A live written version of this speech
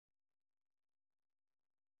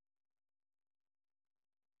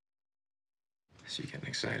So you getting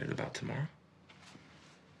excited about tomorrow?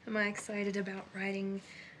 Am I excited about riding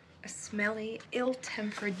a smelly,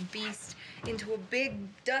 ill-tempered beast into a big,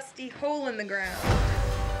 dusty hole in the ground?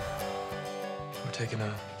 We're taking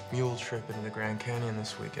a mule trip into the Grand Canyon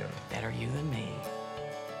this weekend. Better you than me.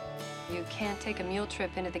 You can't take a mule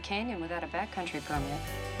trip into the canyon without a backcountry permit.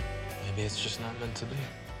 Maybe it's just not meant to be.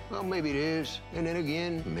 Well, maybe it is. And then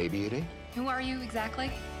again, maybe it ain't. Who are you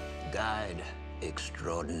exactly? Guide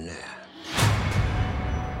extraordinaire.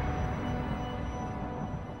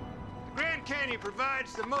 The Grand Canyon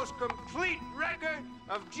provides the most complete record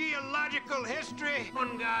of geological history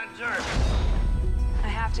on God's earth. I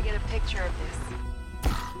have to get a picture of this.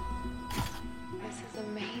 This is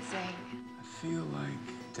amazing. I feel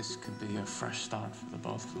like this could be a fresh start for the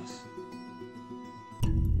both of us.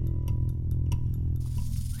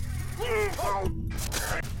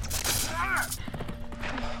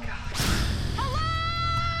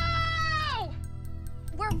 Hello!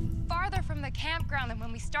 We're farther from the campground than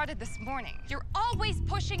when we started this morning. You're always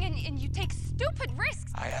pushing and you take stupid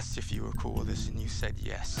risks. I asked if you were cool with this, and you said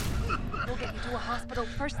yes. We'll get you to a hospital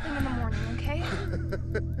first thing in the morning, okay?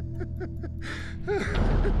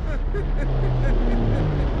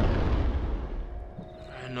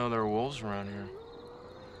 I didn't know there were wolves around here.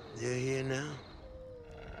 They're here now.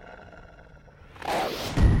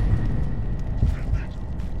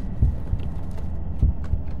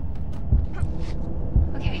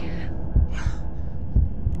 Okay.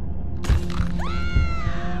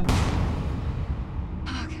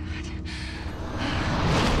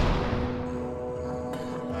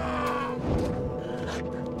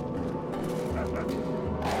 Oh, God.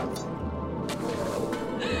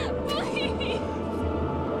 Please.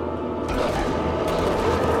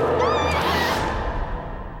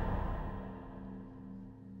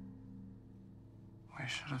 We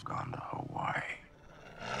should have gone to Hawaii.